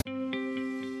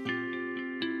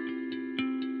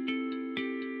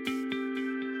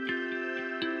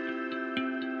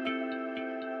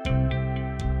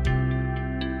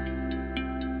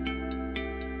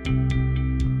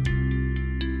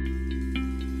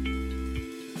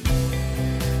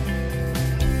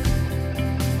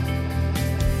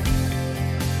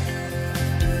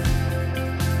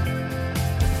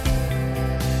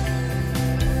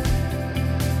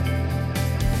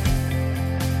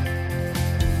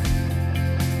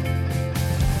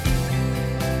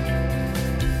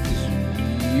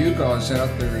guys out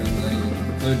there in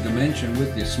the third dimension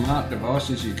with your smart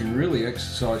devices, you can really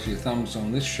exercise your thumbs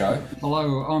on this show.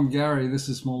 Hello, I'm Gary. This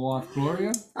is my wife,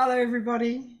 Gloria. Hello,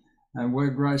 everybody. And we're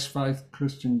Grace Faith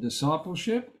Christian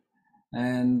Discipleship.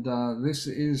 And this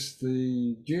is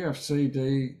the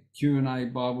GFCD Q&A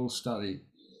Bible study.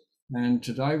 And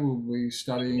today we'll be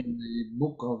studying the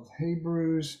book of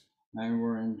Hebrews, and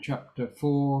we're in chapter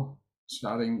 4,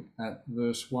 starting at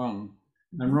verse 1.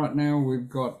 And right now we've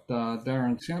got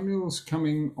Darren Samuels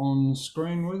coming on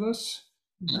screen with us.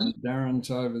 And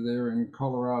Darren's over there in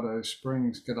Colorado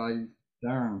Springs. G'day,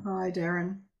 Darren. Hi,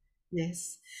 Darren.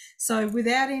 Yes. So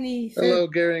without any... Hello,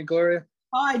 Gary and Gloria.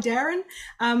 Hi, Darren.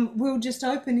 We'll just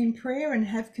open in prayer and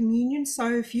have communion.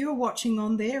 So if you're watching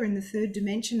on there in the third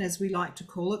dimension, as we like to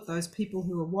call it, those people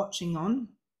who are watching on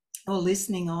or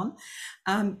listening on,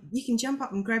 you can jump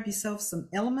up and grab yourself some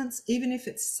elements. Even if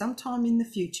it's sometime in the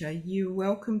future, you're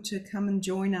welcome to come and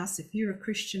join us. If you're a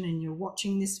Christian and you're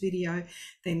watching this video,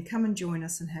 then come and join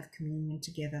us and have communion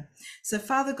together. So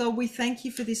Father God, we thank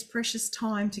you for this precious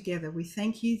time together. We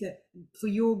thank you for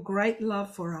your great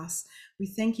love for us. We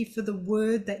thank you for the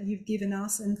word that you've given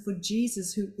us, and for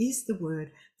Jesus, who is the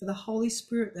word, for the Holy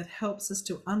Spirit that helps us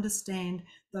to understand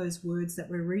those words that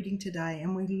we're reading today.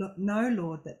 And we know,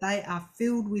 Lord, that they are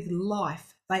filled with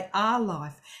life. They are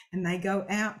life, and they go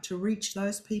out to reach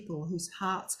those people whose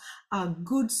hearts are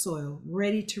good soil,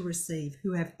 ready to receive,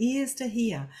 who have ears to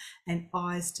hear and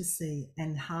eyes to see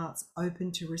and hearts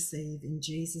open to receive. In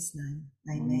Jesus' name,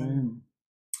 amen.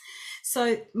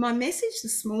 So my message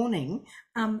this morning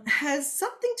has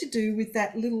something to do with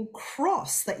that little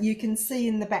cross that you can see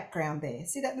in the background there.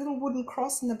 See that little wooden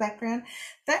cross in the background?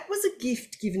 That was a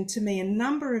gift given to me a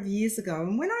number of years ago.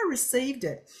 And when I received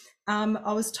it,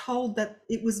 I was told that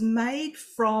it was made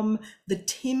from the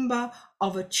timber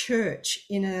of a church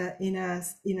in a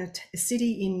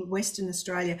city in Western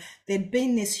Australia. There'd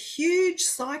been this huge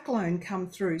cyclone come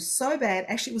through, so bad.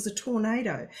 Actually, it was a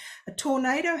tornado. A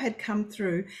tornado had come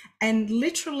through and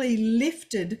literally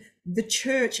lifted the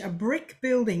church, a brick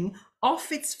building,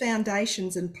 off its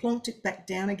foundations and plonked it back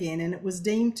down again, and it was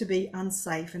deemed to be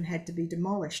unsafe and had to be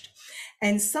demolished.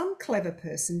 And some clever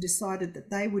person decided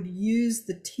that they would use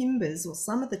the timbers, or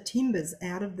some of the timbers,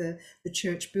 out of the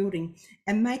church building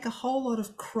and make a whole lot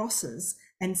of crosses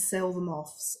and sell them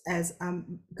off as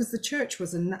because the church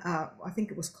was I think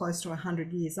it was close to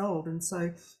 100 years old, and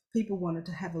so people wanted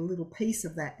to have a little piece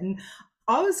of that, and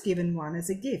I was given one as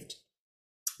a gift.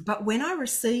 But when I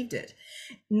received it,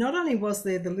 not only was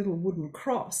there the little wooden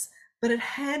cross, but it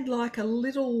had like a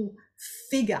little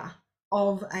figure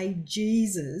of a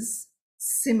Jesus,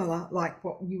 similar like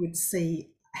what you would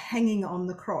see hanging on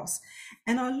the cross.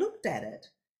 And I looked at it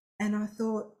and I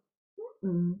thought,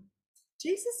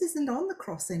 Jesus isn't on the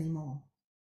cross anymore.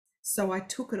 So I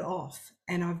took it off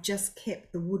and I've just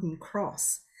kept the wooden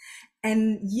cross.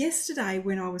 And yesterday,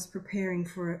 when I was preparing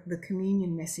for the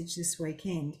communion message this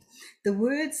weekend, the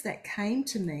words that came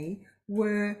to me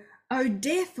were, "Oh,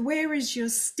 death, where is your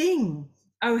sting?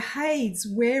 Oh, Hades,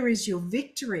 where is your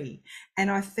victory?" And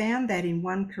I found that in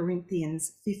 1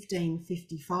 Corinthians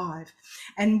 15:55.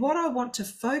 And what I want to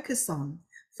focus on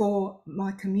for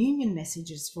my communion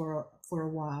messages for a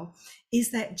while is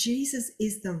that Jesus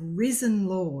is the risen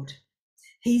Lord.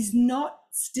 He's not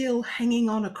still hanging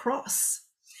on a cross.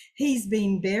 He's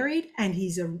been buried and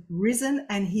he's risen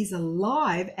and he's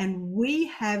alive, and we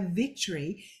have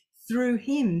victory through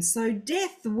him. So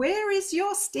death, where is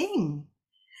your sting?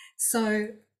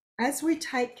 So as we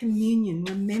take communion,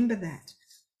 remember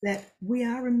that we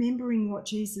are remembering what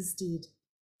Jesus did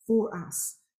for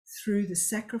us through the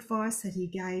sacrifice that he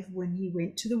gave when he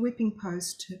went to the whipping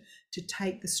post to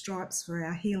take the stripes for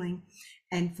our healing,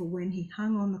 and for when he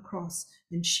hung on the cross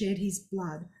and shed his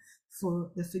blood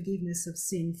for the forgiveness of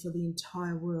sin for the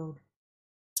entire world.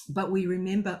 But we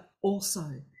remember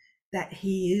also that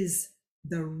he is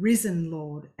the risen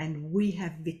Lord and we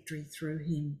have victory through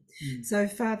him. So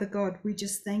Father God, we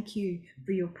just thank you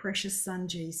for your precious son,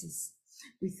 Jesus.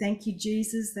 We thank you,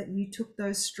 Jesus, that you took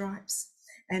those stripes.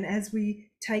 And as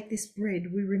we take this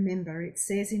bread, we remember, it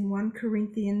says in 1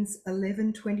 Corinthians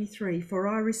 11:23, "For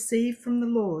I received from the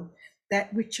Lord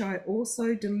that which I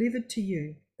also delivered to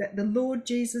you, that the Lord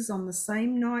Jesus, on the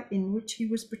same night in which he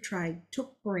was betrayed,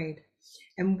 took bread.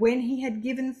 And when he had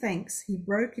given thanks, he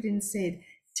broke it and said,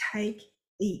 'Take,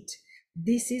 eat.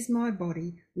 This is my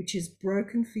body, which is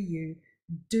broken for you.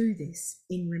 Do this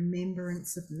in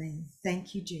remembrance of me.'"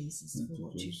 Thank you, Jesus, for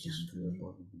what you've done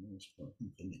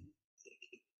for me.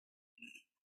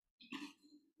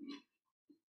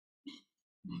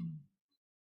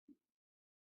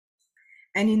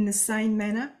 And in the same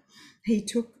manner, he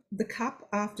took the cup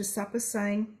after supper,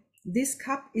 saying, This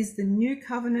cup is the new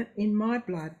covenant in my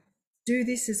blood. Do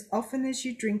this as often as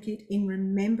you drink it in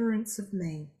remembrance of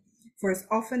me. For as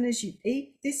often as you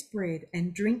eat this bread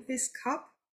and drink this cup,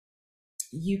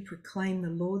 you proclaim the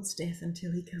Lord's death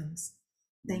until he comes.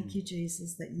 Thank you,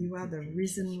 Jesus, that you are the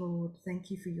risen Lord.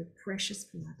 Thank you for your precious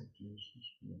blood.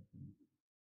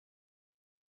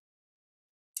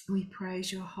 We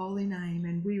praise your holy name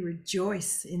and we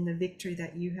rejoice in the victory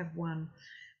that you have won.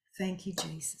 Thank you,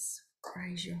 Jesus.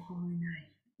 Praise your holy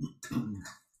name.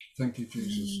 Thank you,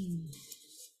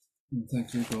 Jesus. And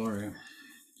thank you, Gloria.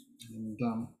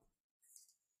 And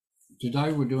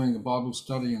today we're doing a Bible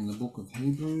study in the book of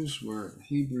Hebrews. We're at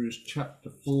Hebrews chapter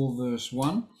 4, verse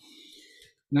 1.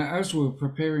 Now, as we were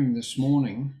preparing this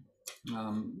morning,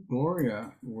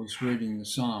 Gloria was reading the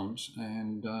Psalms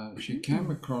and she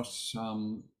came across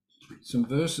some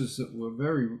verses that were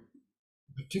very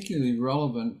particularly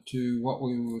relevant to what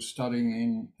we were studying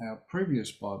in our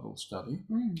previous Bible study.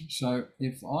 So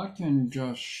if I can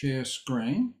just share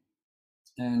screen,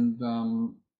 and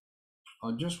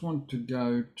I just want to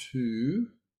go to,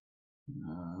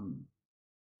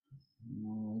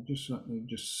 let me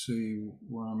just see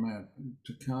where I'm at.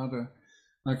 Takata,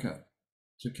 okay,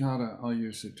 Takata, I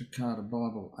use the Takata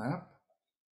Bible app.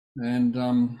 And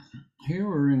here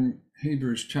we're in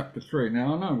Hebrews chapter 3.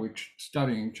 Now, I know we're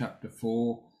studying chapter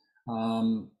 4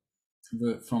 from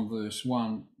verse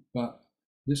 1, but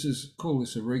call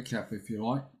this a recap if you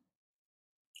like.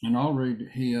 And I'll read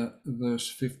here verse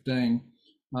 15.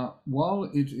 While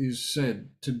it is said,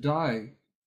 today,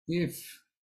 if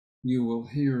you will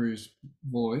hear his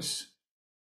voice,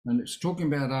 and it's talking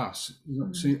about us.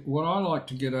 See, what I like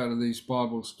to get out of these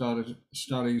Bible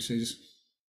studies is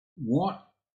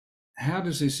how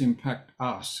does this impact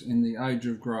us in the age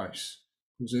of grace?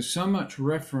 Because there's so much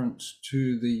reference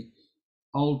to the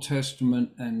Old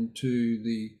Testament and to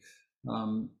the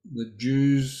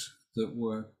Jews that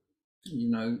were,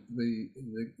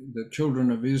 the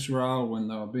children of Israel when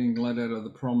they were being led out of the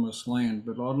promised land.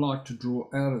 But I'd like to draw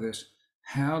out of this,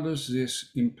 how does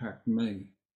this impact me?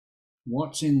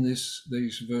 What's in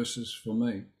these verses for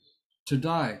me?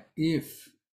 Today, if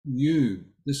you,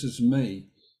 this is me,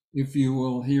 if you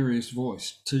will hear his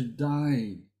voice,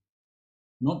 today,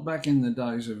 not back in the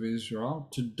days of Israel,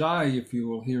 today, if you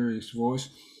will hear his voice,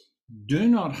 do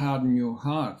not harden your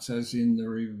hearts as in the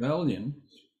rebellion,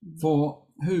 for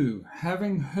who,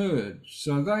 having heard,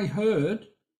 so they heard,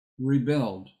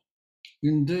 rebelled.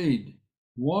 Indeed,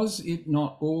 was it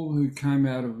not all who came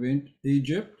out of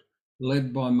Egypt,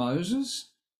 led by Moses?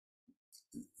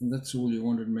 And that's all you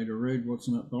wanted me to read,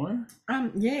 wasn't it, Gloria?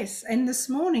 Yes, and this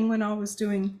morning when I was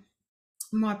doing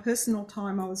my personal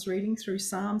time, I was reading through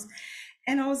Psalms,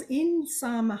 and I was in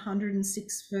Psalm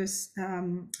 106, verse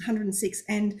 106,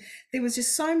 and there was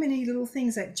just so many little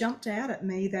things that jumped out at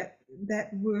me that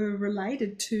were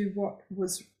related to what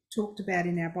was talked about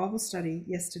in our Bible study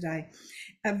yesterday.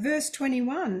 Verse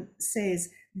 21 says,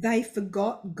 they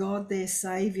forgot God their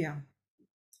Saviour.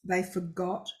 They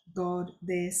forgot God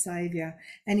their Saviour.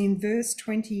 And in verse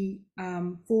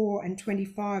 24 and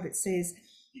 25 it says,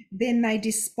 then they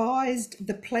despised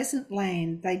the pleasant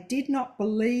land. They did not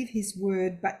believe his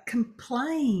word, but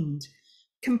complained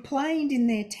in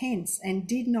their tents and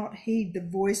did not heed the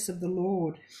voice of the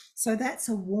Lord. So that's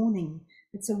a warning.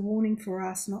 It's a warning for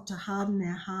us not to harden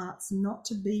our hearts, not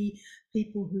to be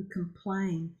people who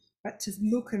complain, but to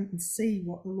look and see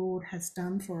what the Lord has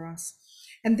done for us.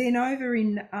 And then over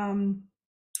in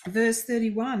verse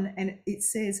 31, and it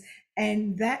says,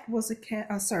 and that was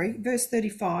verse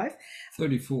 35.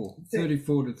 34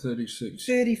 to 36.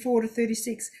 34 to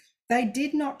 36. They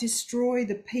did not destroy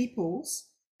the peoples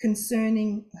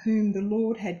concerning whom the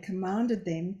Lord had commanded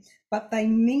them, but they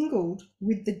mingled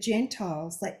with the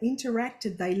Gentiles. They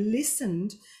interacted, they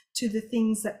listened to the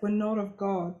things that were not of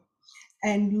God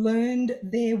and learned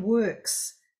their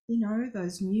works.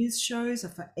 Those news shows are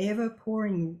forever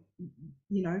pouring,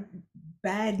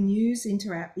 bad news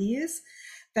into our ears.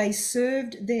 They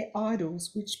served their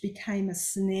idols, which became a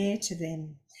snare to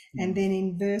them. And then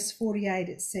in verse 48,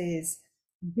 it says,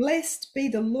 blessed be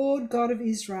the Lord God of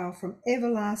Israel from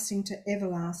everlasting to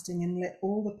everlasting, and let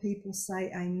all the people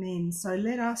say amen. So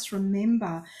let us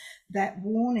remember that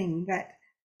warning, that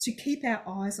to keep our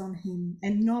eyes on him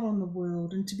and not on the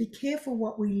world, and to be careful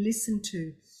what we listen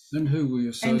to. And who we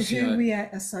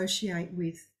associate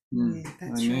with. Yeah,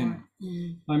 that's Amen.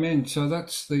 Right. Amen. So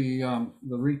that's the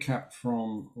recap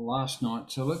from last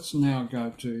night. So let's now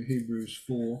go to Hebrews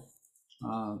 4,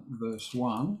 verse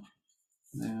 1.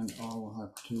 And I will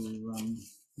have to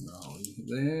roll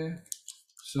there.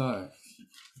 So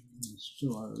it's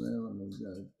still over there. Let me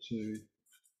go to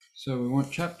So we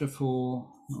want chapter 4.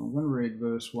 I'm going to read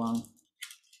verse 1.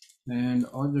 And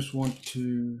I just want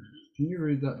to, can you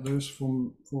read that verse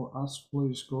for us,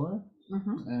 please, Gloria?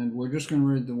 And we're just going to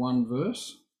read the one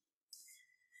verse.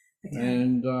 Okay.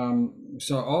 And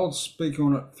so I'll speak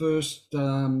on it first,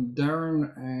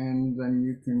 Darren, and then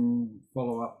you can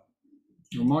follow up.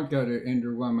 We might go to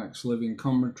Andrew Womack's Living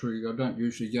Commentary. I don't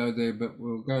usually go there, but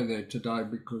we'll go there today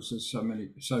because there's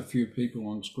so few people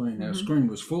on screen. Our screen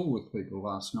was full with people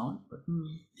last night, but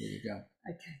there you go.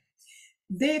 Okay.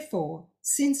 Therefore,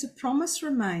 since a promise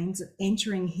remains of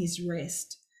entering his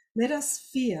rest, let us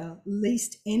fear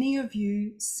lest any of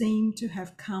you seem to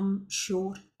have come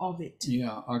short of it.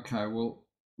 Yeah, okay. Well,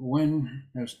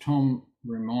 as Tom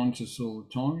reminds us all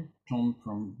the time, Tom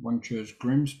from One Church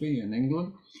Grimsby in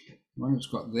England, when it's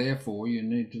got therefore, you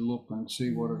need to look and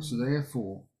see what it's there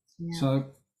for. Yeah. So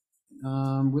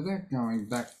without going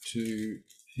back to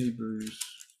Hebrews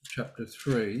chapter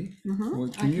 3, well,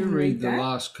 can you read the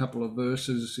last couple of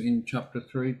verses in chapter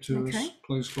 3 to us,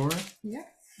 please, Gloria? Yeah,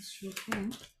 sure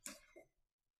can.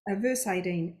 Verse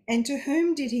 18, and to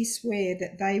whom did he swear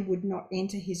that they would not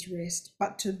enter his rest,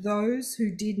 but to those who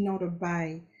did not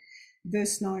obey?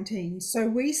 Verse 19, so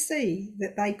we see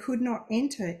that they could not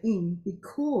enter in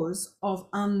because of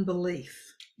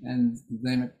unbelief. And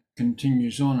then it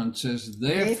continues on and says,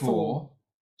 therefore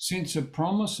since a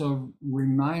promise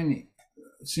remains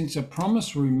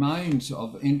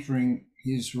of entering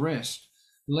his rest,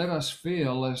 let us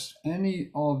fear lest any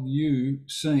of you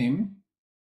seem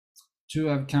to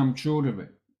have come short of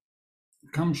it.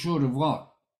 Come short of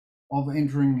what? Of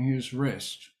entering his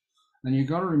rest. And you've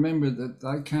got to remember that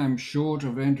they came short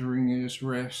of entering his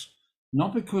rest,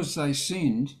 not because they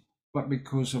sinned, but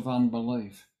because of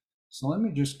unbelief. So let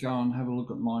me just go and have a look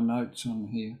at my notes on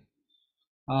here.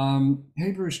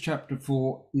 Hebrews chapter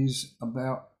 4 is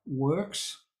about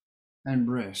works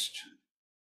and rest.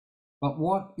 But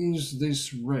what is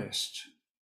this rest?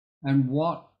 And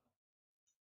what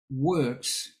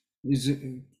works is it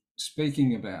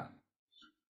speaking about?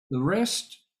 The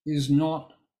rest is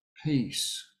not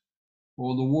peace,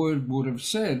 or the word would have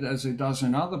said, as it does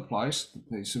in other places,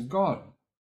 the peace of God.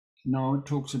 No, it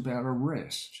talks about a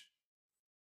rest.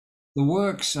 The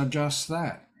works are just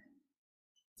that.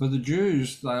 For the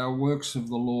Jews, they are works of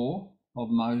the law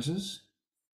of Moses,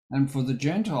 and for the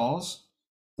Gentiles,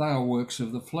 they are works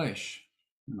of the flesh.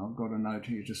 And I've got a note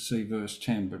here to see verse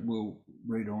 10, but we'll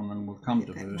read on and we'll come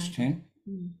to verse 10.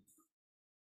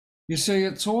 You see,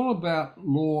 it's all about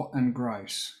law and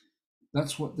grace.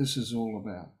 That's what this is all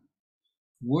about.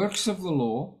 Works of the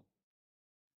law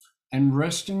and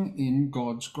resting in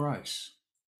God's grace.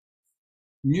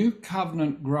 New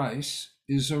covenant grace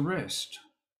is a rest.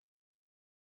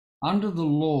 Under the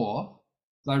law,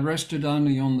 they rested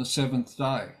only on the seventh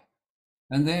day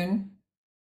and then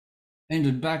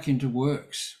entered back into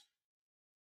works.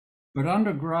 But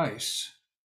under grace,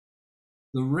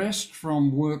 the rest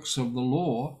from works of the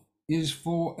law is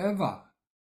forever,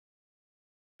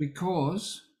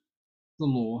 because the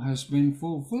law has been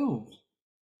fulfilled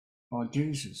by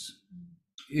Jesus.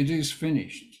 It is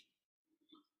finished.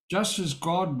 Just as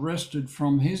God rested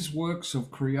from his works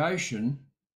of creation,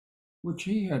 which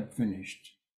he had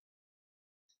finished.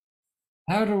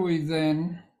 How do we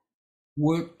then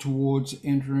work towards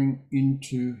entering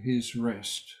into his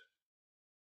rest?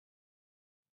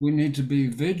 We need to be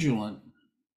vigilant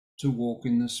to walk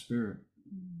in the Spirit.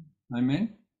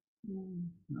 Amen?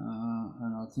 And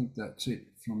I think that's it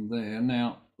from there.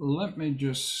 Now, let me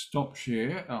just stop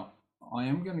share. I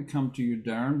am going to come to you,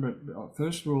 Darren, but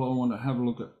first of all, I want to have a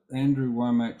look at Andrew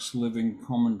Womack's Living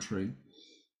Commentary.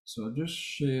 So I'll just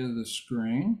share the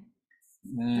screen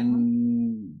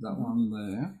and that one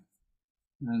there.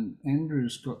 And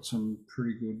Andrew's got some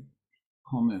pretty good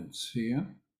comments here.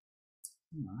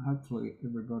 Hopefully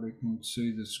everybody can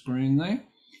see the screen there.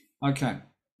 Okay,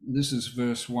 this is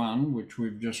verse 1, which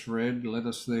we've just read. Let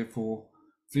us therefore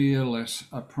fear lest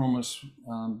a promise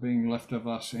being left of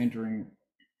us entering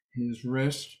his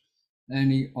rest,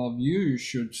 any of you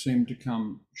should seem to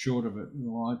come short of it.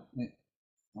 Well,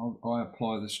 I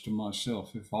apply this to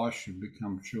myself, if I should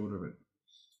become short of it.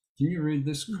 Can you read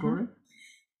this, Corey?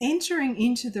 Entering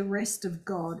into the rest of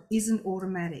God isn't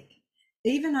automatic.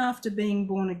 Even after being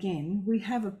born again, we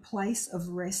have a place of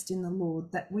rest in the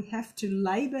Lord that we have to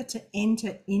labour to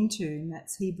enter into, and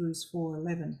that's Hebrews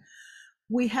 4:11.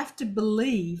 We have to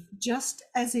believe, just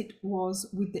as it was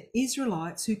with the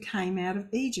Israelites who came out of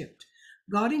Egypt.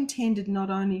 God intended not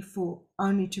only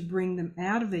to bring them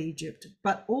out of Egypt,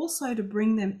 but also to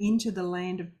bring them into the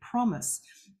land of promise.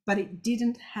 But it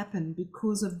didn't happen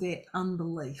because of their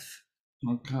unbelief.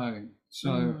 Okay.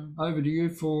 So over to you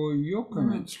for your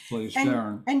comments, please,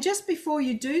 Darren. And just before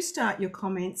you do start your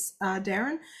comments,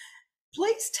 Darren,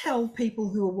 please tell people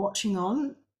who are watching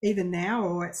on, either now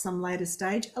or at some later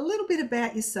stage, a little bit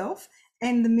about yourself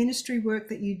and the ministry work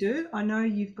that you do. I know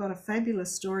you've got a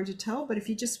fabulous story to tell, but if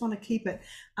you just want to keep it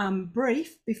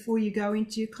brief before you go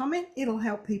into your comment, it'll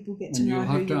help people get to know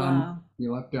who you are.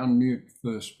 You'll have to unmute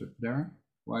first, but Darren,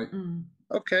 wait.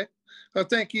 Okay. Well,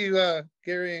 thank you,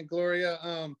 Gary and Gloria.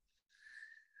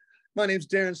 My name's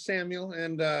Darren Samuel,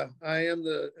 and I am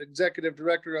the executive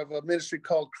director of a ministry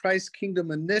called Christ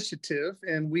Kingdom Initiative,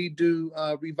 and we do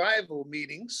revival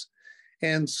meetings.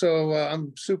 And so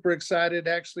I'm super excited.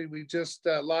 Actually, we just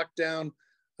locked down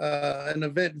an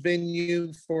event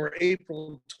venue for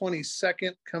April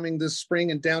 22nd coming this spring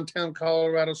in downtown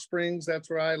Colorado Springs. That's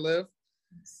where I live.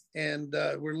 And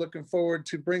we're looking forward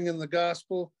to bringing the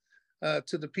gospel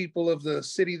to the people of the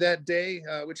city that day,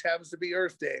 which happens to be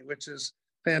Earth Day, which is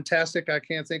fantastic. I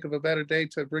can't think of a better day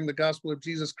to bring the gospel of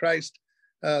Jesus Christ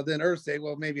than Earth Day.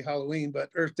 Well, maybe Halloween,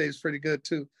 but Earth Day is pretty good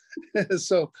too.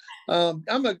 So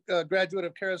I'm a graduate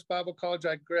of Charis Bible College.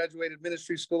 I graduated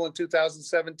ministry school in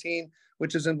 2017,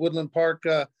 which is in Woodland Park,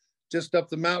 just up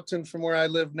the mountain from where I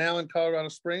live now in Colorado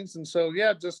Springs. And so,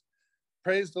 yeah, just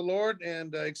praise the Lord,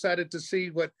 and excited to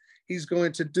see what he's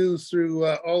going to do through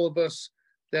all of us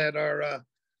that are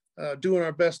doing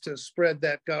our best to spread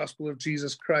that gospel of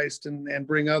Jesus Christ and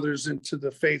bring others into the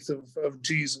faith of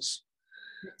Jesus.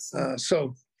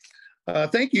 So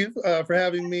thank you for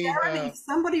having me. Darren, if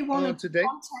somebody wanted to today.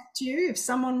 contact you, if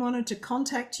someone wanted to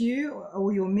contact you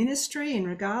or your ministry in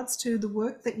regards to the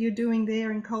work that you're doing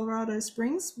there in Colorado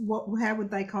Springs, how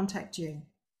would they contact you?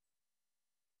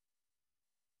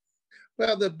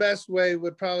 Well, the best way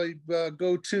would probably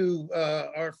go to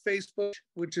our Facebook,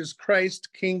 which is Christ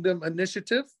Kingdom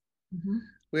Initiative.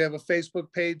 We have a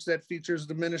Facebook page that features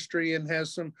the ministry and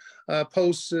has some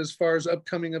posts as far as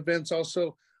upcoming events,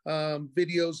 also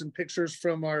videos and pictures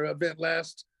from our event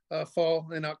last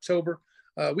fall in October.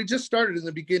 We just started in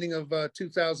the beginning of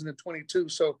 2022,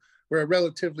 so we're a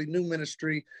relatively new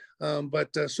ministry, but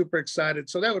super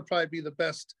excited. So that would probably be the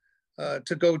best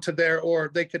to go to there, or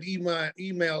they could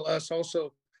email us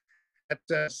also at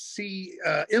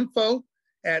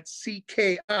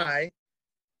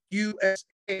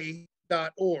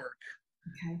info@ckiusa.org.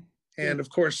 Okay. And of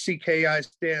course, CKI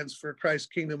stands for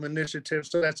Christ Kingdom Initiative.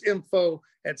 So that's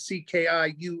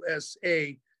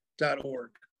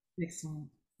info@ckiusa.org.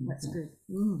 Excellent. That's good.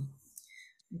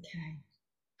 Okay.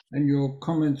 And your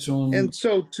comments on... And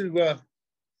so to...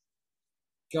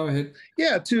 Go ahead.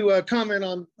 Yeah, to comment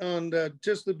on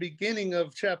just the beginning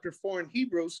of chapter 4 in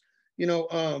Hebrews, you know,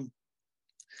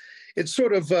 it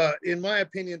sort of, in my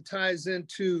opinion, ties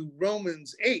into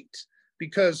Romans 8,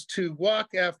 because to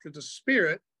walk after the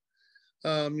Spirit,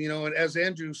 you know, and as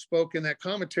Andrew spoke in that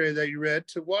commentary that you read,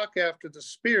 to walk after the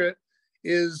Spirit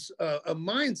is a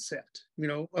mindset. You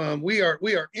know, we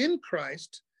are in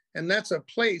Christ, and that's a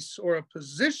place or a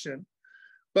position.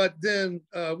 But then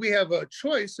we have a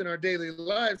choice in our daily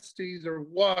lives to either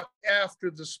walk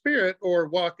after the Spirit or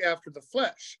walk after the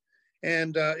flesh.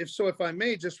 And if I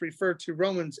may just refer to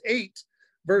Romans 8,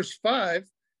 verse 5,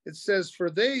 it says, "For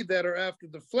they that are after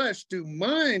the flesh do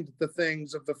mind the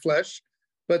things of the flesh,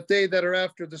 but they that are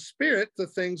after the Spirit, the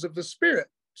things of the Spirit."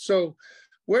 So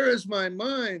where is my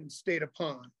mind stayed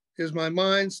upon? Is my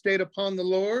mind stayed upon the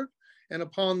Lord and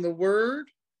upon the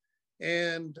Word?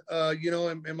 And, you know,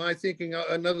 am I thinking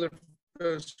another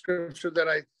scripture that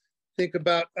I think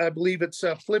about? I believe it's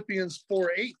Philippians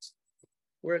 4:8,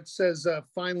 where it says,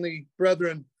 finally,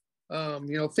 brethren,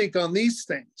 you know, think on these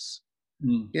things,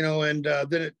 you know, and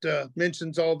then it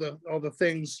mentions all the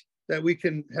things that we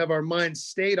can have our minds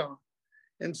stayed on.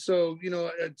 And so, you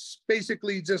know, it's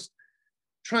basically just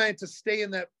trying to stay in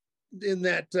that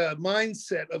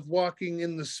mindset of walking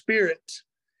in the Spirit,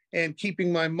 and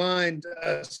keeping my mind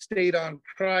stayed on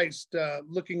Christ,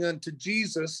 looking unto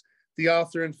Jesus, the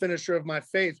author and finisher of my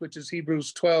faith, which is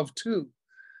Hebrews 12:2.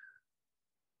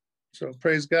 So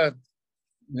praise God.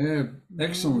 Yeah,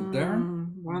 excellent,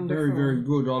 Darren. Wonderful. Very, very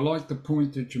good. I like the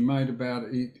point that you made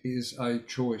about it is a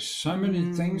choice. So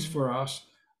many things for us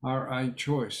are a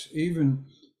choice. Even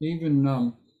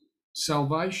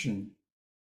salvation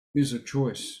is a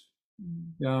choice.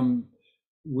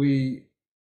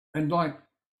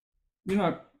 You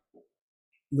know,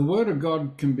 the Word of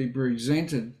God can be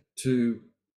presented to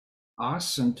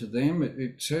us and to them.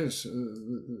 It says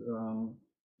in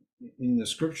the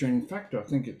scripture, in fact, I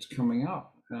think it's coming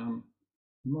up. I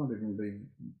might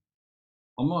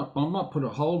put a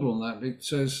hold on that. It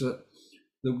says that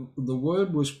the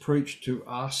word was preached to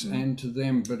us and to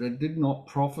them, but it did not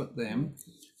profit them,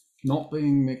 not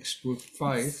being mixed with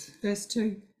faith. Verse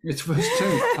 2. It's verse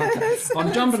 2. Okay.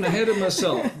 I'm jumping ahead of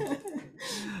myself.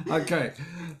 Okay.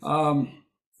 And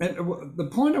the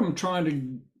point I'm trying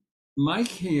to make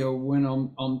here when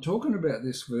I'm talking about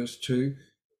this verse 2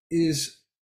 is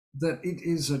that it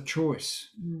is a choice.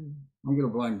 I'm going to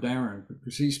blame Darren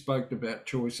because he spoke about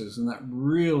choices, and that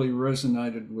really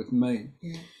resonated with me.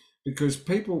 Yeah. Because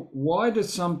why do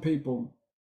some people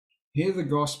hear the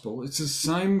gospel? It's the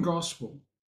same gospel.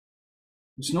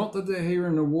 It's not that they're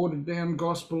hearing a watered down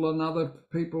gospel and other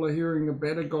people are hearing a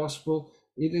better gospel.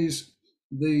 It is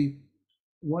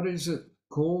what is it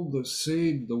called? The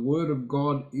seed, the word of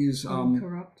God is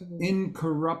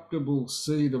incorruptible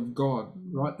seed of God,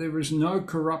 right? There is no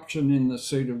corruption in the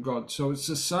seed of God. So it's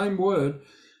the same word,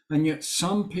 and yet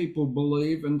some people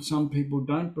believe and some people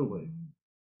don't believe.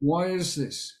 Why is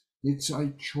this? It's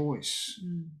a choice.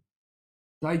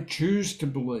 They choose to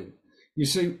believe. You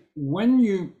see,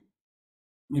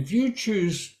 if you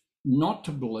choose not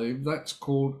to believe, that's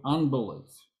called unbelief.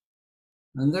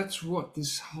 And that's what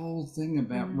this whole thing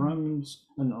about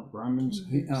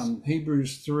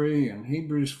Hebrews 3 and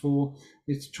Hebrews 4,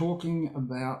 it's talking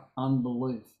about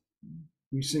unbelief.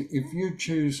 You see, if you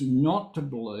choose not to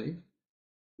believe,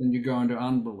 then you go into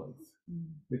unbelief.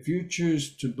 If you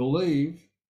choose to believe,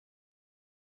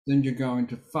 then you go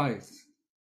into faith.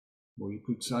 Or you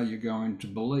could say you go into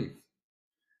belief.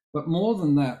 But more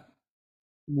than that,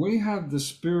 we have the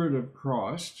Spirit of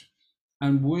Christ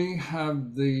and we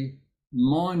have the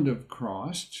mind of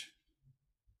Christ,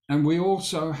 and we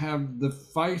also have the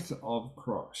faith of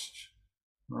Christ,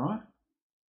 right?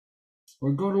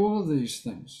 We've got all of these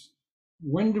things.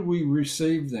 When do we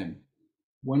receive them?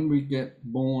 When we get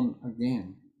born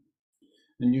again.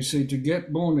 And you see, to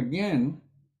get born again,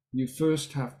 you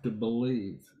first have to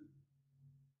believe,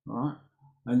 right?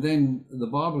 And then the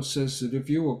Bible says that if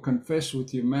you will confess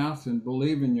with your mouth and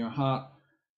believe in your heart,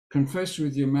 confess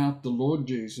with your mouth the Lord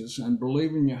Jesus and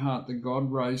believe in your heart that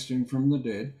God raised him from the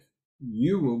dead,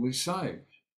 you will be saved.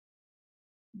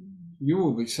 You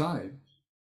will be saved.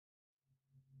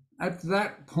 At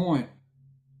that point,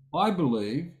 I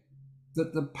believe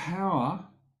that the power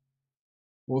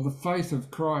or the faith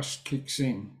of Christ kicks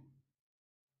in.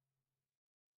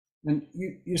 And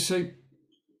you see,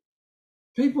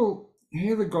 people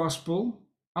hear the gospel,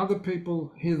 other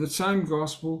people hear the same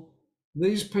gospel,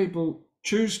 these people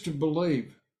choose to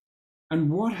believe. And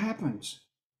what happens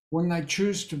when they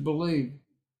choose to believe?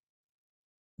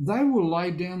 They will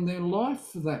lay down their life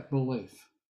for that belief.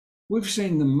 We've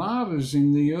seen the martyrs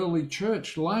in the early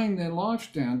church laying their lives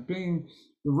down, being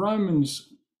the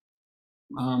Romans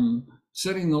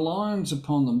setting the lions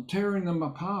upon them, tearing them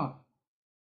apart.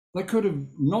 They could have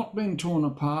not been torn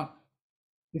apart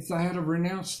if they had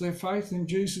renounced their faith in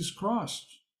Jesus Christ.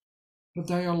 But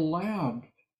they allowed.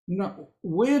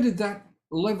 Where did that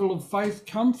level of faith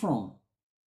come from?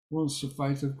 Well, it's the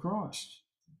faith of Christ.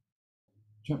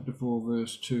 Chapter 4,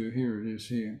 verse 2, here it is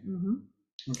here.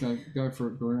 Okay, go for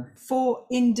it, Gloria. For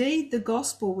indeed the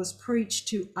gospel was preached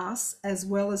to us as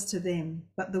well as to them,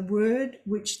 but the word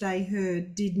which they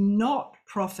heard did not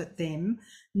profit them,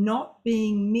 not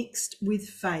being mixed with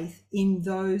faith in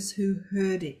those who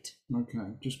heard it.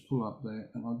 Okay, just pull up there,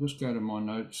 and I'll just go to my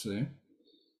notes there.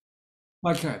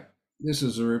 Okay, this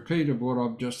is a repeat of what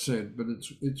I've just said, but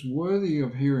it's worthy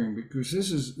of hearing because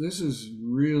this is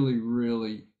really,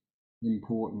 really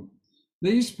important.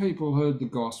 These people heard the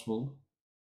gospel,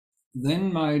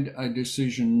 then made a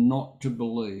decision not to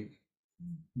believe.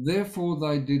 Therefore,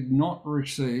 they did not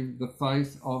receive the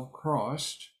faith of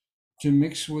Christ to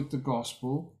mix with the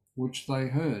gospel which they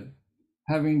heard,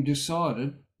 having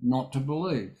decided not to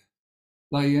believe.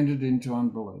 They entered into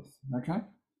unbelief. Okay?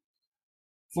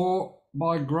 For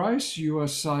by grace you are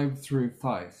saved through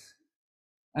faith,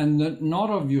 and that not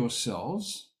of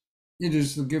yourselves, it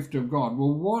is the gift of God.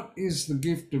 Well, what is the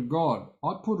gift of God?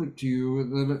 I put it to you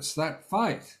that it's that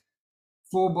faith.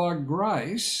 For by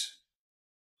grace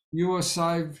you are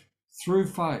saved through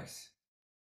faith,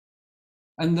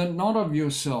 and that not of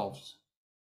yourselves.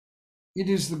 It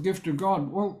is the gift of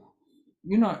God. Well,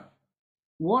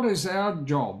 what is our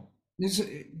job?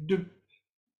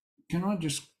 Can I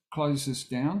just close this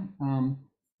down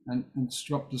and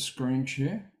stop the screen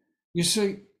share? You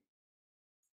see,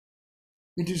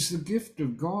 it is the gift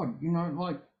of God.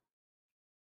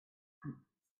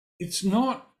 It's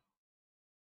not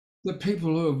the people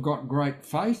who have got great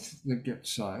faith that get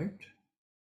saved,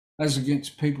 as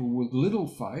against people with little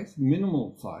faith,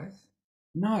 minimal faith.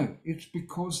 No, it's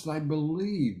because they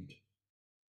believed.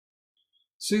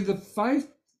 See, the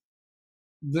faith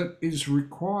that is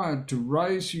required to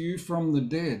raise you from the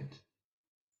dead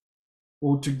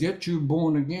or to get you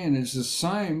born again is the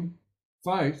same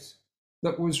faith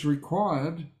that was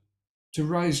required to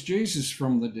raise Jesus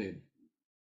from the dead.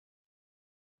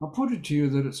 I put it to you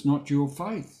that it's not your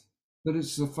faith, that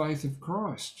it's the faith of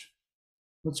Christ.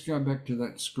 Let's go back to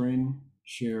that screen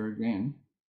share again.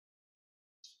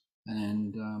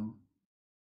 And,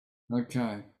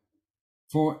 okay.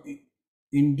 For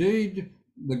indeed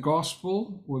the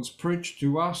gospel was preached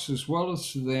to us as well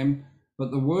as to them,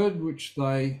 but the word which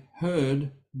they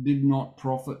heard did not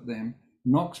profit them,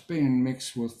 not being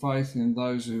mixed with faith in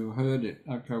those who heard it.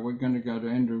 Okay, we're going to go to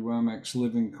Andrew Wommack's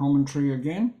Living Commentary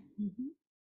again,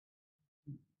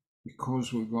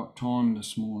 because we've got time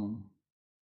this morning.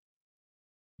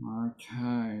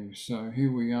 Okay, so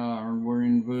here we are, and we're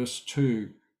in verse 2.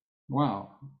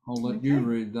 Wow, I'll let you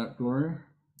read that, Gloria.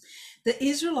 The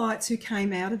Israelites who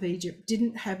came out of Egypt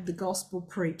didn't have the gospel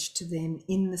preached to them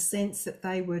in the sense that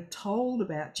they were told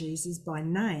about Jesus by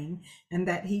name and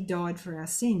that he died for our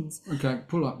sins. Okay,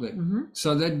 pull up there.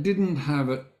 So they didn't have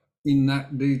it in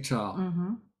that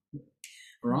detail,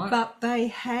 right? But they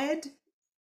had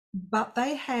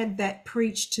that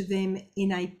preached to them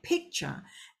in a picture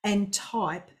and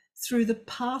type through the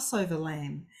Passover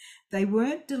lamb. They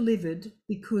weren't delivered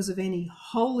because of any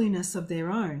holiness of their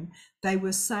own. They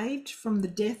were saved from the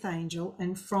death angel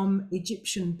and from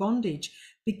Egyptian bondage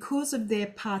because of their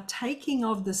partaking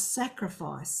of the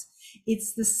sacrifice.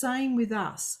 It's the same with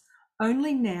us.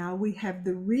 Only now we have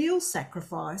the real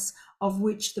sacrifice, of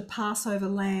which the Passover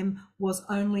lamb was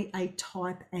only a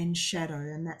type and shadow.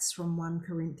 And that's from 1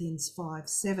 Corinthians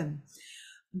 5:7.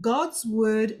 God's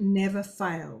word never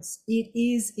fails. It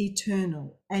is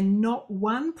eternal, and not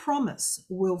one promise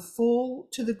will fall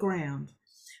to the ground.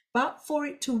 But for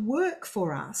it to work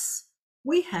for us,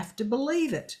 we have to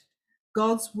believe it.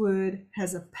 God's word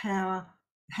has power,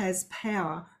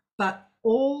 but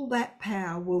all that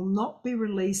power will not be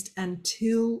released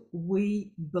until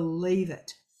we believe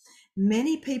it.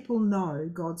 Many people know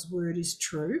God's word is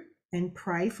true and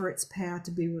pray for its power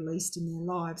to be released in their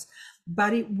lives,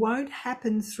 but it won't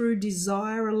happen through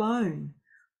desire alone.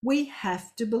 We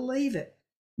have to believe it.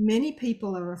 Many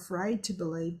people are afraid to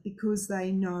believe because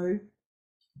they know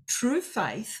true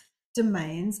faith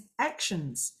demands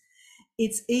actions.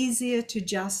 It's easier to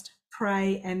just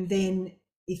pray and then,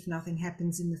 if nothing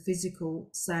happens in the physical,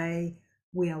 say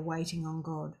we are waiting on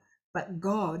God. But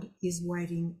God is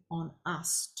waiting on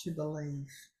us to believe.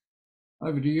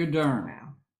 Over to you, Darren.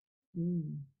 Wow.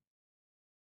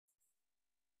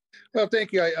 Well,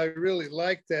 thank you. I really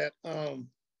like that,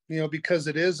 because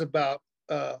it is about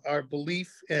our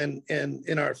belief and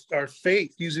in our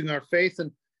faith, using our faith.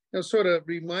 And sort of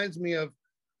reminds me of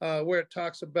where it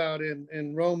talks about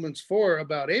in Romans 4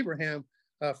 about Abraham,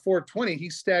 4:20, he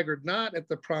staggered not at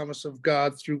the promise of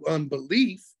God through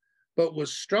unbelief, but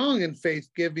was strong in faith,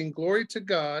 giving glory to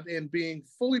God and being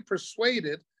fully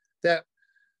persuaded that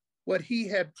what he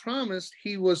had promised,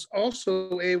 he was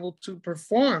also able to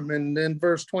perform. And then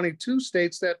verse 22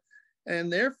 states that,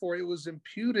 and therefore it was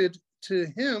imputed to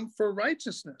him for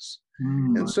righteousness.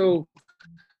 And so,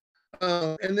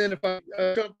 and then if I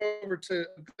jump over to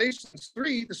Galatians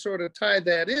 3 to sort of tie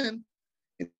that in,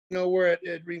 where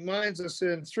it reminds us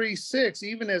in 3:6,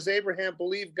 even as Abraham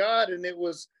believed God and it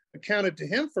was accounted to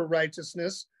him for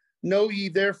righteousness, know ye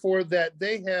therefore that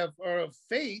they are of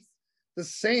faith, the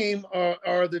same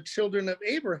are the children of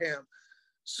Abraham.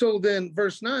 So then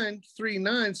verse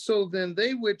 3:9, so then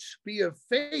they which be of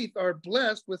faith are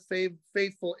blessed with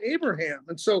faithful Abraham.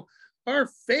 And so our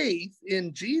faith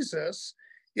in Jesus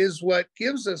is what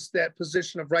gives us that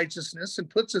position of righteousness and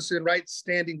puts us in right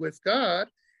standing with God.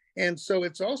 And so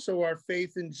it's also our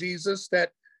faith in Jesus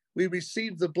that we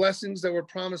receive the blessings that were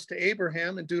promised to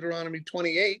Abraham in Deuteronomy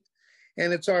 28.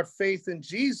 And it's our faith in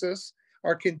Jesus,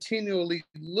 are continually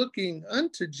looking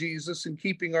unto Jesus and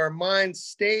keeping our minds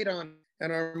stayed on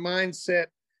and our mindset,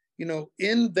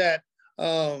 in that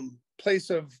place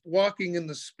of walking in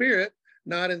the spirit,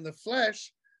 not in the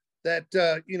flesh, that,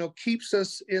 keeps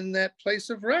us in that place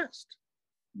of rest.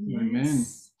 Yes. Amen.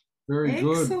 Very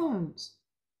good. Excellent.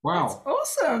 Wow. That's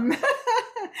awesome.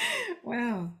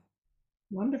 Wow.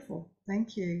 Wonderful.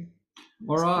 Thank you.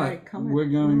 All right. We're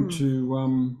going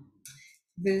to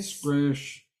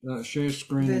share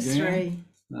screen verse again.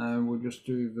 3. We'll just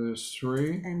do verse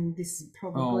 3. And this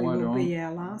probably will be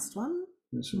our last one.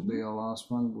 This will be our last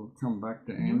one. We'll come back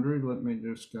to Andrew. Let me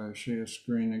just go share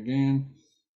screen again.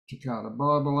 Takata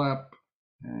Bible app.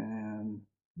 And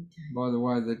by the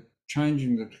way, they're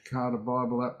changing the Takata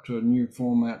Bible app to a new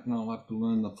format, and I'll have to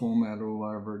learn the format all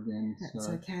over again. That's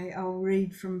okay. I'll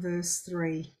read from verse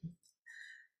 3.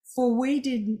 For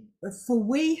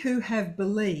we who have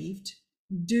believed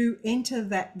do enter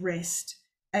that rest,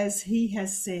 as he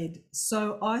has said,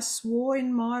 so I swore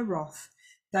in my wrath,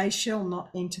 they shall not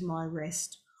enter my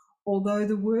rest, although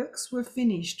the works were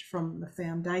finished from the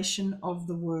foundation of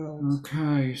the world.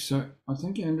 Okay, so I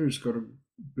think Andrew's got a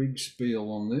big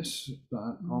spiel on this,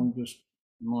 but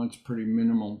mine's pretty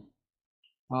minimal.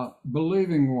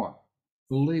 Believing what?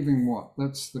 Believing what?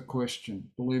 That's the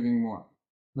question. Believing what?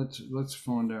 Let's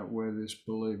find out where this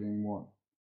believing what.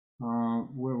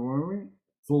 Where were we?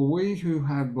 For we who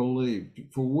have believed.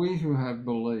 For we who have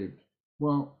believed.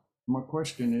 Well, my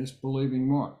question is,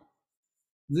 believing what?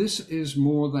 This is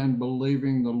more than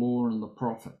believing the law and the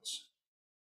prophets.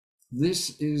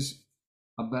 This is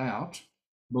about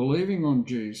believing on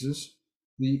Jesus,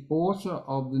 the author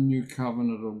of the new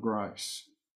covenant of grace,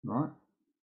 right?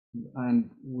 And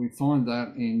we find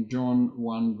that in John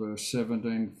 1 verse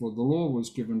 17, for the law was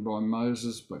given by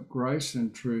Moses, but grace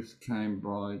and truth came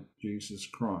by Jesus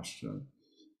Christ. So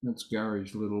that's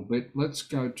Gary's little bit. Let's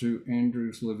go to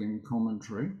Andrew's Living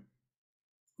Commentary.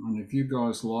 And if you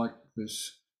guys like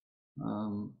this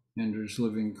Andrew's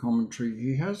Living Commentary,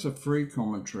 he has a free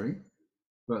commentary,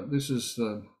 but this is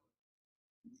the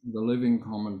Living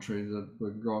Commentary that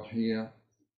we've got here.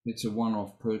 It's a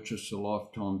one-off purchase, a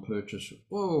lifetime purchase.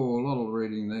 Oh, a lot of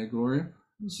reading there, Gloria.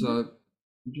 Mm-hmm. So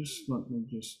let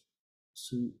me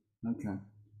see. Okay.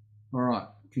 All right.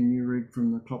 Can you read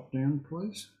from the top down,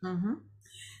 please? Mm-hmm.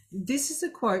 This is a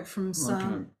quote from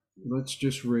Psalm. Okay. Let's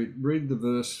just read the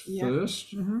verse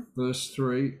first, verse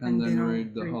 3, and then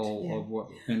read the whole of what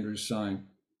Andrew's saying.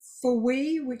 For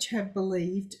we which have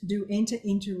believed do enter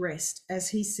into rest, as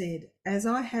he said, as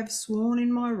I have sworn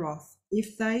in my wrath,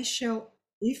 if they shall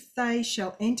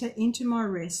enter into my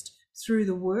rest through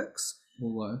the works,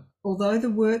 although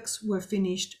the works were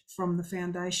finished from the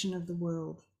foundation of the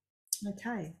world.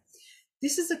 Okay.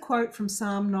 This is a quote from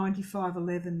Psalm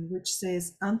 95:11, which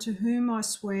says, unto whom I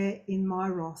swear in my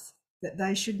wrath that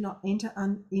they should not enter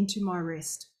into my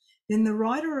rest. Then the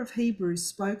writer of Hebrews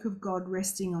spoke of God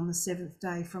resting on the seventh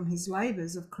day from his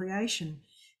labours of creation.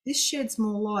 This sheds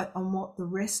more light on what the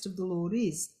rest of the Lord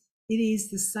is. It is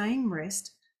the same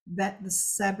rest that the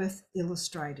Sabbath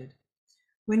illustrated.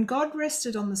 When God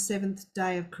rested on the seventh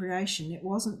day of creation, it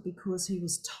wasn't because he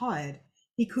was tired.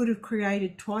 He could have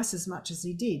created twice as much as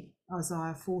he did.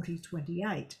 Isaiah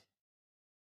 40:28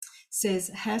 says,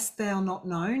 hast thou not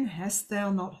known, hast thou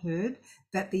not heard,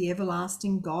 that the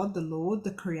everlasting God, the Lord,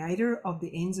 the creator of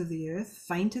the ends of the earth,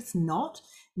 fainteth not,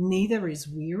 neither is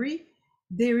weary?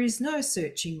 There is no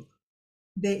searching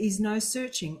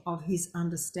of his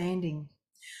understanding.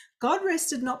 God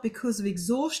rested not because of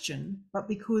exhaustion, but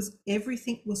because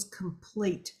everything was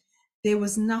complete. There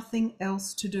was nothing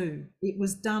else to do. It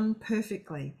was done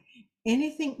perfectly.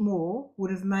 Anything more would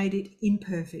have made it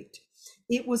imperfect.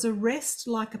 It was a rest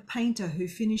like a painter who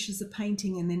finishes a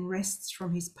painting and then rests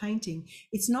from his painting.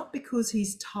 It's not because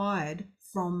he's tired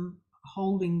from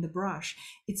holding the brush.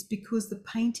 It's because the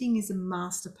painting is a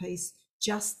masterpiece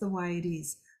just the way it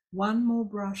is. One more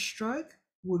brush stroke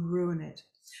would ruin it.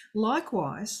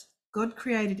 Likewise, God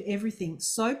created everything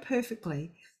so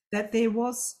perfectly that there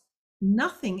was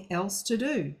nothing else to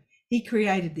do. He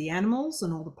created the animals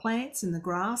and all the plants and the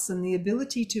grass and the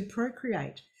ability to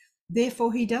procreate.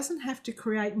 Therefore, he doesn't have to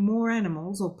create more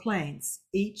animals or plants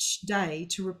each day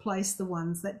to replace the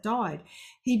ones that died.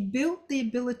 He built the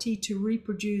ability to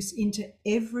reproduce into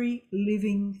every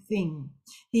living thing.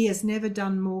 He has never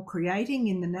done more creating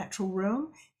in the natural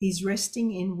realm. He's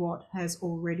resting in what has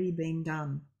already been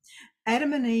done.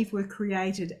 Adam and Eve were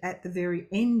created at the very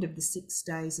end of the 6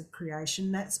 days of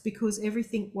creation. That's because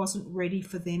everything wasn't ready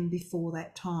for them before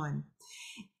that time.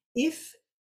 If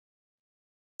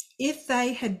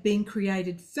they had been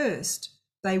created first,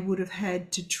 they would have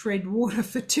had to tread water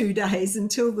for 2 days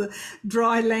until the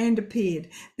dry land appeared.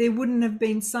 There wouldn't have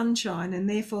been sunshine, and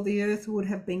therefore the earth would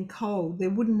have been cold.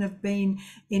 There wouldn't have been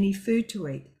any food to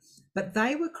eat. But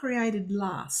they were created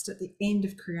last at the end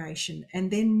of creation and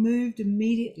then moved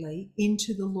immediately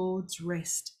into the Lord's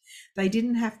rest. They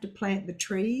didn't have to plant the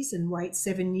trees and wait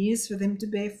 7 years for them to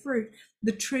bear fruit.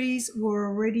 The trees were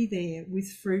already there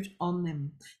with fruit on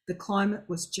them. The climate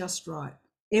was just right.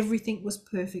 Everything was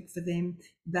perfect for them.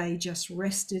 They just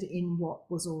rested in what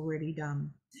was already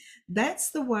done.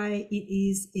 That's the way it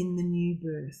is in the new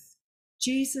birth.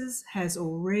 Jesus has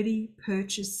already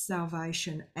purchased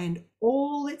salvation and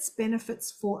all its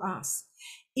benefits for us.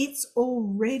 It's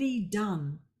already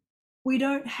done. We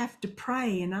don't have to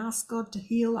pray and ask God to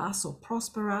heal us or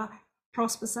prosper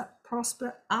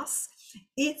us.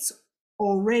 It's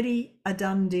already a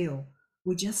done deal.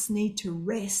 We just need to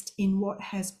rest in what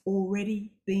has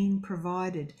already been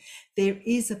provided. There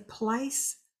is a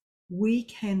place we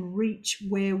can reach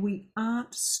where we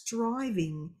aren't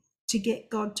striving to get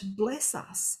God to bless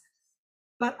us,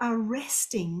 but are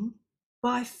resting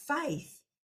by faith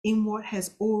in what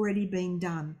has already been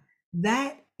done.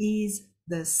 That is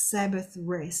the Sabbath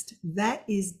rest. That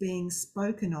is being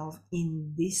spoken of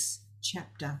in this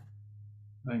chapter.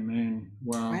 Amen.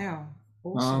 Wow. Wow.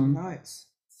 Awesome notes.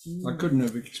 I couldn't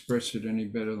have expressed it any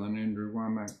better than Andrew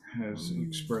Womack has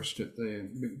expressed it there,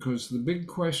 because the big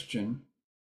question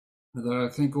that I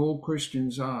think all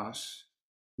Christians ask,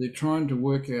 they're trying to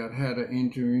work out how to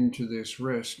enter into this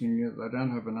rest, and yet they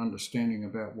don't have an understanding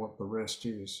about what the rest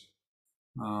is.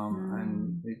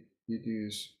 And it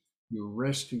is, you're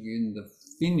resting in the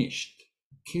finished.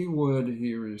 The key word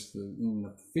here is in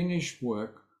the finished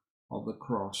work of the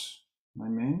cross.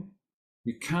 Amen.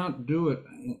 You can't do it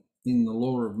in the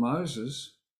law of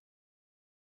Moses,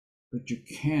 but you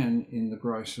can in the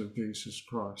grace of Jesus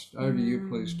Christ. Over to you,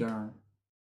 please, Darren.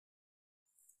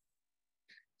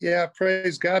 Yeah,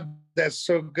 praise God. That's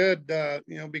so good,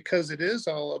 because it is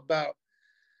all about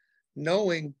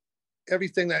knowing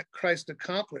everything that Christ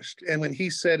accomplished. And when he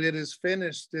said it is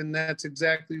finished, then that's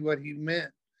exactly what he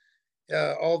meant.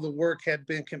 All the work had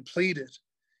been completed.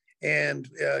 And,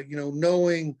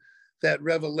 knowing that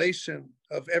revelation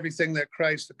of everything that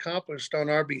Christ accomplished on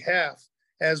our behalf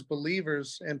as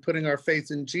believers and putting our faith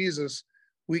in Jesus,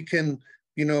 we can,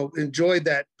 enjoy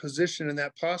that position and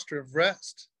that posture of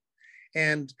rest.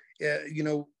 And,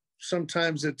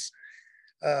 sometimes it's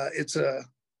a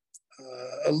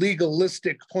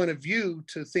legalistic point of view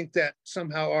to think that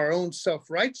somehow our own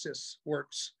self-righteous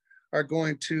works are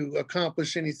going to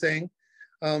accomplish anything.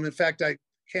 In fact, I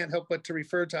can't help but to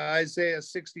refer to Isaiah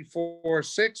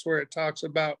 64:6, where it talks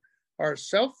about our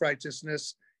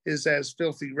self-righteousness is as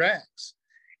filthy rags.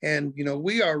 And,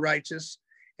 we are righteous,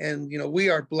 and, we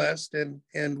are blessed,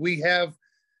 and we have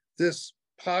this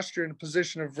posture and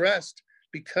position of rest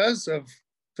because of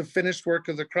the finished work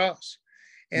of the cross,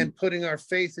 and putting our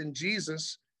faith in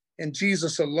Jesus, and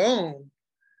Jesus alone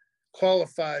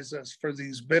qualifies us for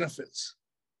these benefits.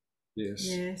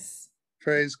 Yes.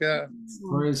 Praise God.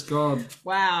 Praise God.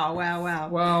 Wow.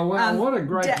 Wow, what a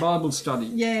great Bible study.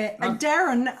 Yeah.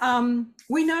 Darren,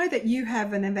 we know that you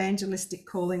have an evangelistic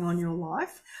calling on your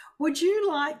life. Would you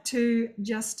like to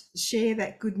just share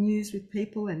that good news with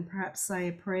people and perhaps say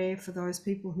a prayer for those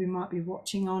people who might be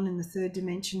watching on in the third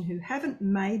dimension who haven't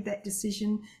made that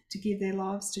decision to give their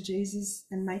lives to Jesus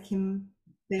and make him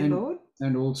their Lord?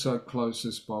 And also close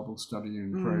this Bible study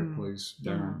in prayer, please,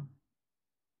 Darren.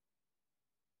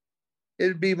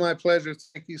 It'd be my pleasure.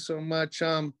 Thank you so much.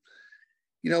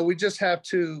 We just have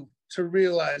to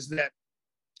realize that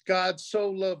God so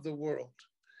loved the world,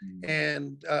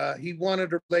 and he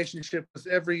wanted a relationship with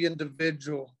every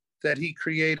individual that he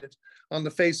created on the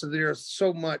face of the earth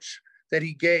so much that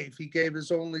he gave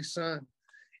his only son.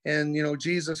 And,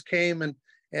 Jesus came and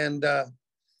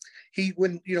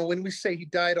when we say he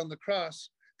died on the cross,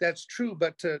 that's true.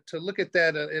 But to look at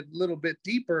that a little bit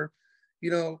deeper,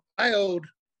 I owed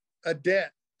a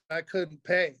debt I couldn't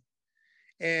pay.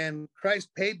 And Christ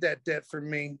paid that debt for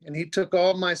me. And he took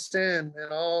all my sin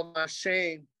and all my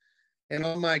shame and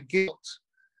all my guilt.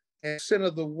 And sin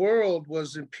of the world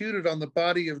was imputed on the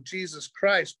body of Jesus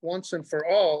Christ once and for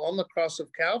all on the cross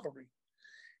of Calvary.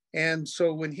 And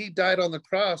so when he died on the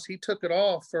cross, he took it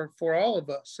all for all of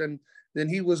us. And then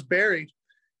he was buried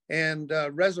and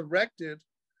resurrected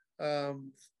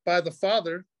by the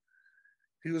Father.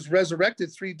 He was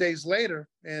resurrected 3 days later,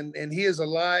 and he is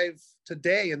alive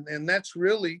today. And that's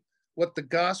really what the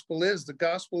gospel is. The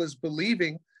gospel is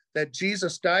believing that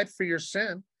Jesus died for your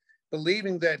sin,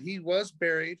 believing that he was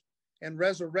buried and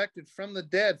resurrected from the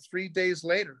dead 3 days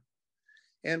later.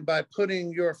 And by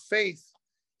putting your faith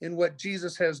in what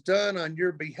Jesus has done on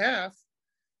your behalf,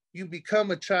 you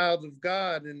become a child of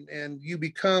God, and you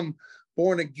become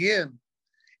born again.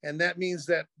 And that means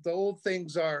that the old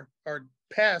things are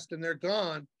past and they're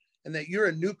gone, and that you're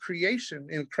a new creation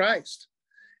in Christ.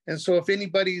 And so if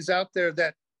anybody's out there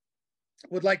that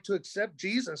would like to accept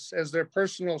Jesus as their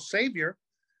personal savior,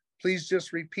 please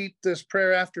just repeat this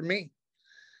prayer after me.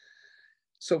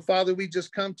 So Father, we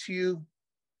just come to you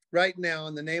right now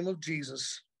in the name of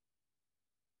Jesus.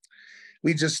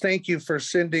 We just thank you for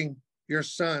sending your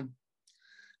son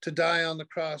to die on the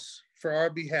cross for our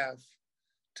behalf,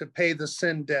 to pay the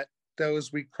sin debt that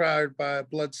was required by a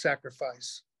blood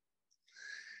sacrifice.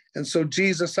 And so,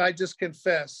 Jesus, I just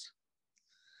confess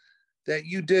that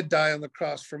you did die on the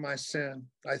cross for my sin.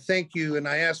 I thank you, and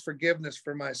I ask forgiveness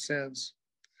for my sins.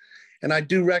 And I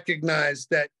do recognize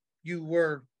that you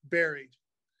were buried,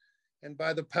 and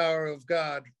by the power of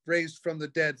God, raised from the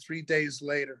dead 3 days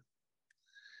later.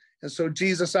 And so,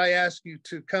 Jesus, I ask you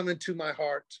to come into my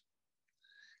heart,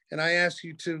 and I ask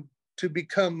you to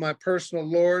become my personal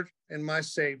Lord and my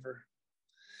Savior.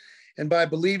 And by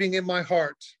believing in my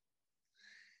heart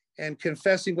and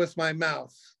confessing with my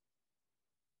mouth,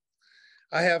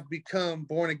 I have become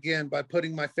born again by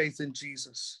putting my faith in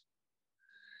Jesus.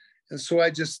 And so I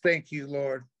just thank you,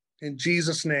 Lord, in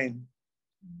Jesus' name.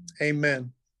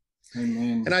 Amen.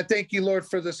 Amen. And I thank you, Lord,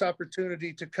 for this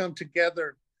opportunity to come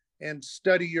together and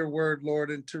study your word,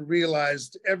 Lord, and to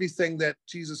realize everything that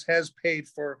Jesus has paid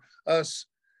for us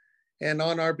and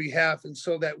on our behalf, and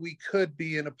so that we could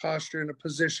be in a posture, in a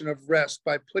position of rest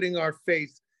by putting our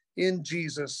faith in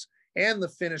Jesus and the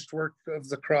finished work of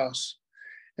the cross.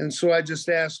 And so I just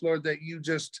ask, Lord, that you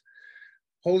just,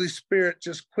 Holy Spirit,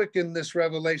 just quicken this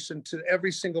revelation to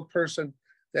every single person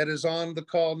that is on the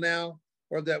call now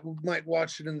or that might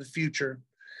watch it in the future.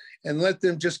 And let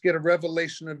them just get a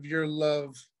revelation of your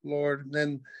love, Lord,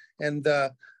 and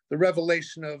the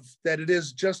revelation of that it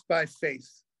is just by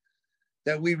faith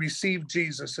that we receive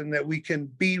Jesus and that we can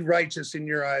be righteous in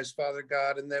your eyes, Father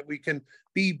God, and that we can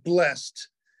be blessed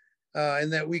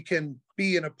and that we can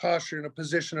be in a posture, in a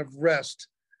position of rest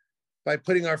by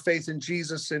putting our faith in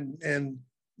Jesus and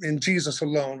in Jesus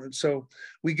alone. And so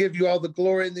we give you all the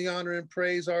glory and the honor and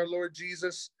praise, our Lord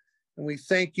Jesus, and we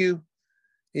thank you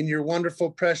in your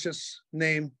wonderful, precious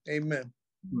name. Amen.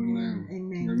 Amen.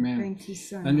 Amen. Amen. Thank you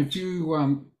so much. And if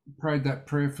you prayed that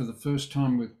prayer for the first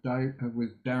time with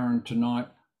Darren tonight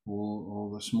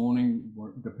or this morning,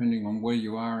 depending on where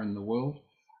you are in the world,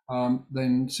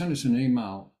 then send us an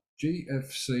email,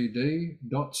 gfcd.sozo,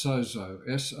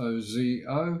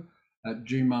 S-O-Z-O,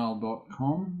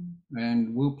 @gmail.com,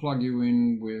 and we'll plug you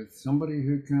in with somebody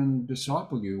who can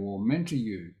disciple you or mentor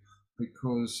you,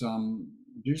 because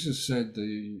Jesus said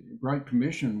the Great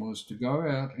Commission was to go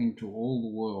out into all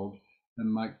the world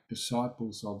and make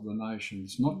disciples of the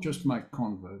nations, not just make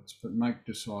converts, but make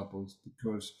disciples,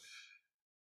 because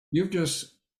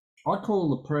I call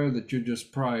the prayer that you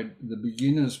just prayed the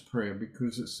beginner's prayer,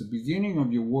 because it's the beginning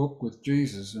of your walk with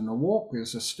Jesus, and a walk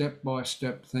is a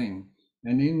step-by-step thing.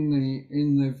 And in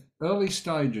the early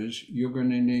stages, you're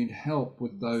going to need help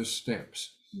with those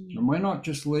steps. And we're not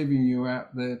just leaving you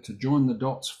out there to join the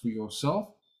dots for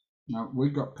yourself.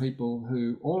 We've got people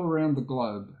who all around the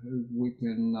globe who we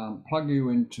can plug you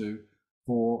into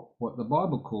for what the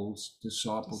Bible calls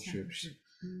discipleships.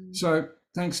 So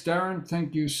thanks, Darren.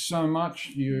 Thank you so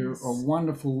much. You're a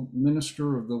wonderful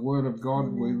minister of the Word of God.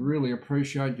 Amen. We really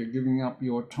appreciate you giving up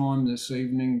your time this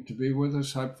evening to be with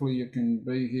us. Hopefully you can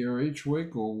be here each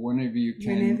week or whenever you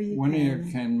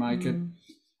can make it.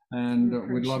 And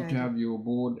we'd love to have you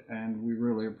aboard, and we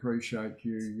really appreciate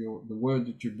you. The word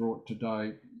that you brought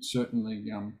today certainly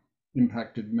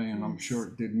impacted me, and I'm sure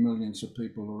it did millions of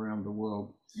people around the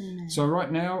world. Amen. So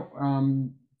right now,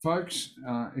 folks,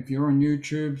 if you're on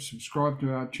YouTube, subscribe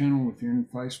to our channel. If you're on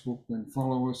Facebook, then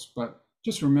follow us. But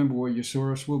just remember where you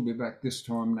saw us. We'll be back this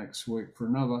time next week for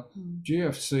another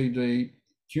GFCD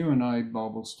Q&A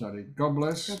Bible study. God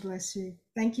bless. God bless you.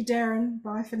 Thank you, Darren.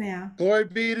 Bye for now. Glory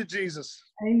be to Jesus.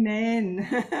 Amen.